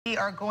We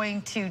are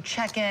going to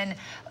check in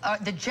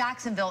the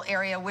Jacksonville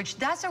area, which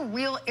that's a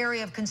real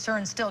area of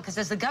concern still, because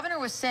as the governor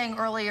was saying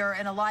earlier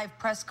in a live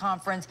press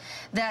conference,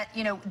 that,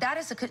 that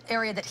is an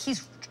area that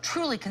he's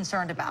truly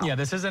concerned about. Yeah,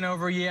 this isn't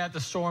over yet. The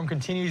storm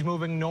continues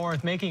moving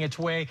north, making its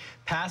way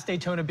past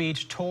Daytona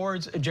Beach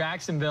towards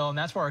Jacksonville, and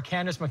that's where our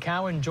Candace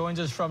McCowan joins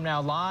us from now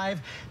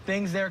live.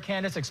 Things there,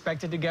 Candace,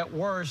 expected to get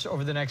worse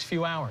over the next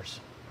few hours.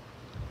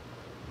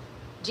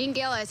 Gene,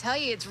 Gail, I tell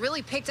you, it's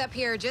really picked up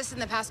here just in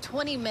the past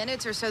 20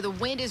 minutes or so. The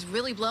wind is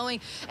really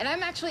blowing, and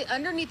I'm actually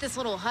underneath this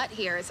little hut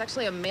here. It's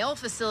actually a mail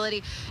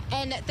facility,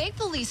 and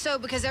thankfully so,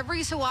 because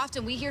every so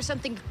often we hear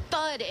something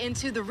thud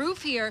into the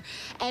roof here,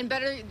 and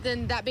better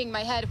than that being my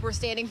head if we're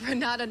standing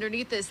not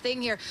underneath this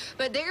thing here.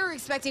 But they are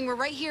expecting, we're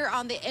right here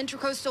on the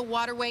Intracoastal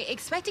Waterway,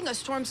 expecting a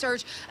storm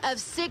surge of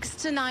 6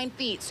 to 9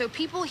 feet. So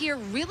people here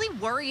really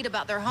worried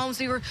about their homes.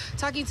 We were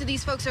talking to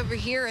these folks over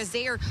here as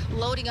they are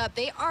loading up.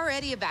 They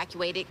already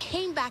evacuated,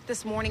 came back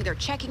this morning. They're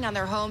checking on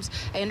their homes.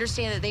 I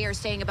understand that they are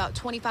staying about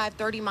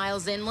 25-30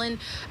 miles inland,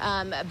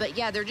 but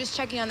yeah, they're just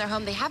checking on their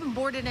home. They haven't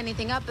boarded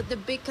anything up, but the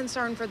big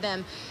concern for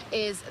them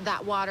is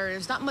that water.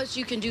 There's not much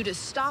you can do to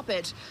stop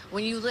it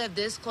when you live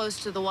this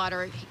close to the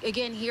water.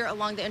 Again, here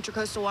along the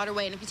Intracoastal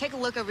Waterway, and if you take a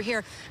look over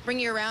here, bring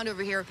you around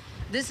over here,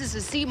 this is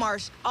a sea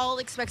marsh, all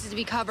expected to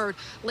be covered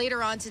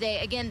later on today.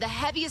 Again, the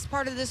heaviest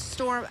part of this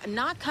storm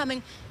not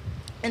coming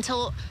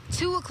until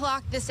 2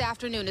 o'clock this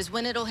afternoon is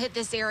when it'll hit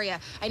this area.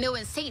 I know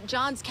in St.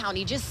 Johns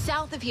County, just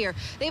south of here,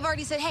 they've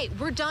already said, hey,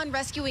 we're done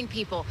rescuing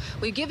people.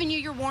 We've given you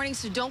your warnings,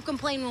 so don't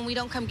complain when we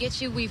don't come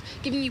get you. We've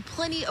given you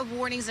plenty of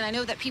warnings, and I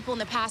know that people in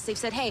the past, they've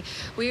said, hey,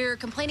 we're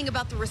complaining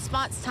about the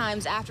response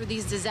times after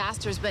these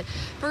disasters, but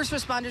first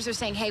responders are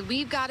saying, hey,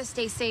 we've got to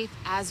stay safe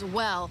as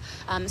well.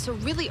 So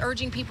really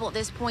urging people at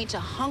this point to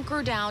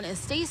hunker down and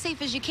stay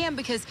safe as you can,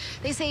 because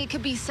they say it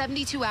could be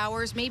 72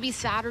 hours, maybe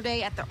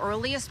Saturday at the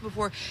earliest,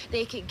 before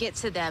they could get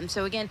to them.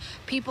 So again,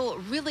 people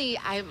really,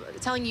 I'm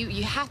telling you,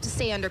 you have to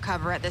stay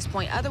undercover at this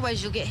point.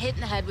 Otherwise, you'll get hit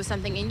in the head with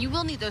something, and you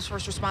will need those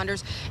first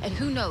responders. And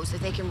who knows if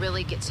they can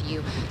really get to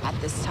you at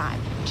this time.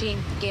 Gene,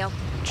 Gail.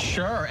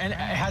 Sure. And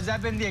has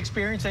that been the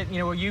experience that,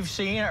 what you've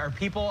seen? Are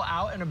people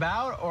out and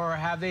about, or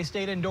have they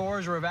stayed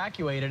indoors or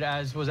evacuated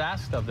as was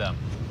asked of them?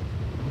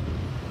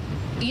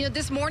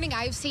 This morning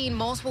I've seen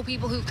multiple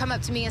people who've come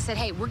up to me and said,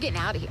 hey, we're getting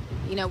out of here.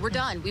 We're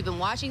done. We've been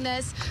watching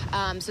this.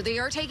 So they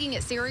are taking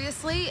it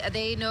seriously.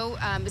 They know,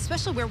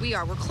 especially where we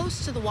are, we're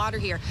close to the water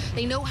here.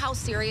 They know how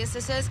serious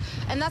this is.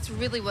 And that's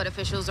really what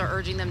officials are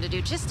urging them to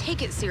do. Just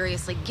take it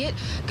seriously.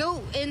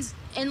 Go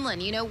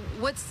inland.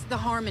 What's the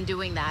harm in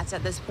doing that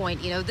at this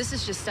point? This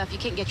is just stuff you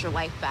can't get your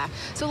life back.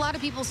 So a lot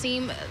of people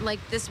seem like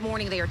this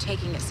morning they are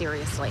taking it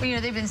seriously.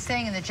 Well, they've been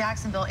saying in the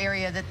Jacksonville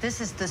area that this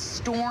is the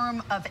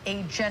storm of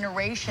a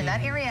generation.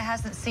 That area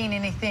hasn't seen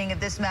anything of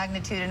this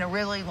magnitude in a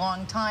really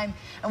long time,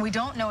 and we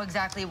don't know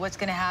exactly what's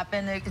going to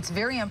happen. It's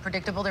very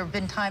unpredictable. There have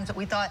been times that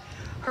we thought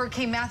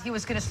Hurricane Matthew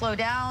was going to slow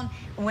down,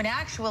 when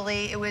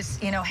actually it was,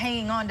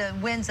 hanging on to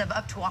winds of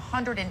up to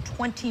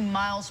 120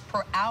 miles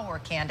per hour,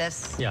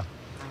 Candace. Yeah.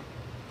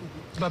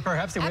 But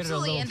perhaps they waited a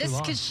little too long. Absolutely,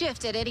 and this could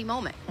shift at any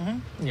moment.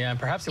 Yeah,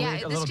 perhaps they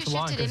waited a little too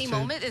long. This could shift at any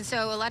moment, and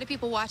so a lot of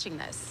people watching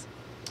this.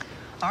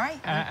 All right.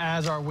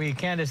 As are we.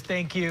 Candace,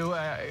 thank you.